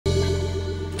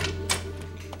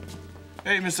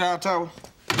Hey, Mr. Hightower.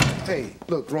 Hey,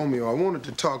 look, Romeo, I wanted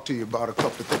to talk to you about a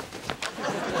couple of things.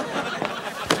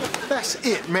 That's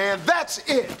it, man. That's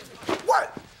it.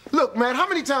 What? Look, man, how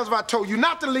many times have I told you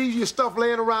not to leave your stuff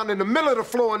laying around in the middle of the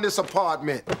floor in this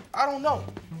apartment? I don't know.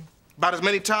 About as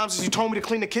many times as you told me to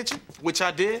clean the kitchen, which I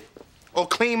did, or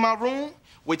clean my room,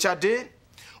 which I did,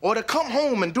 or to come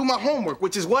home and do my homework,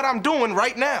 which is what I'm doing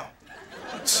right now.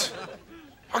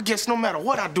 I guess no matter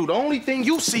what I do, the only thing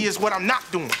you see is what I'm not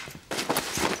doing.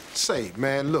 Say,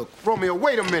 man, look, Romeo,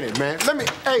 wait a minute, man. Let me,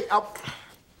 hey,